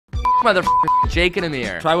motherfucker, Jake and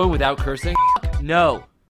Amir. Try one without cursing. No.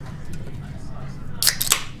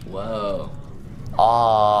 Whoa.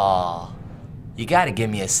 Aw. You gotta give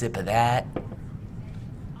me a sip of that.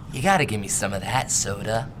 You gotta give me some of that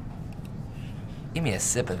soda. Give me a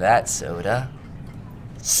sip of that soda.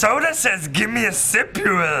 Soda says give me a sip,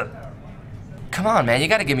 you will. Come on, man, you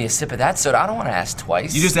gotta give me a sip of that soda. I don't wanna ask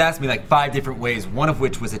twice. You just asked me like 5 different ways, one of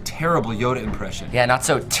which was a terrible Yoda impression. Yeah, not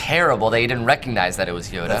so terrible that you didn't recognize that it was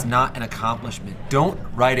Yoda. That's not an accomplishment. Don't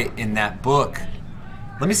write it in that book.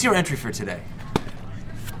 Let me see your entry for today.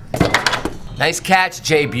 Nice catch,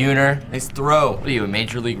 Jay Buhner. Nice throw. What are you, a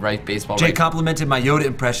Major League Baseball? Jay complimented my Yoda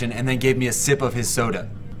impression and then gave me a sip of his soda.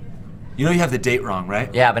 You know you have the date wrong,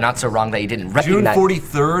 right? Yeah, but not so wrong that you didn't recognize. June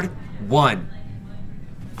 43rd, 1.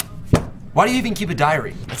 Why do you even keep a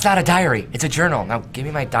diary? It's not a diary, it's a journal. Now give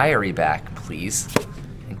me my diary back, please.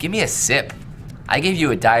 And give me a sip. I gave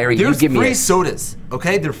you a diary, you give me There's free sodas,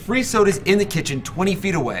 okay? There are free sodas in the kitchen 20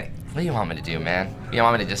 feet away. What do you want me to do, man? You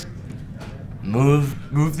want me to just move?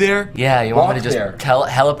 Move there? Yeah, you want me to just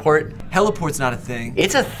heliport? Heliport's not a thing.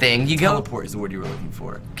 It's a thing, you go. Teleport is the word you were looking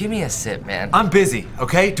for. Give me a sip, man. I'm busy,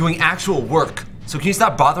 okay? Doing actual work. So can you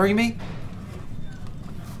stop bothering me?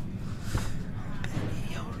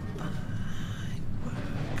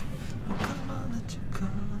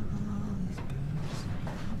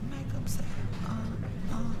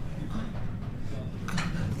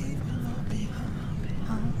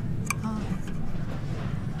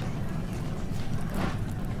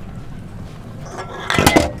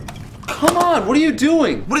 Come on, what are you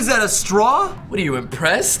doing? What is that, a straw? What are you,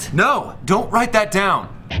 impressed? No, don't write that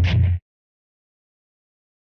down.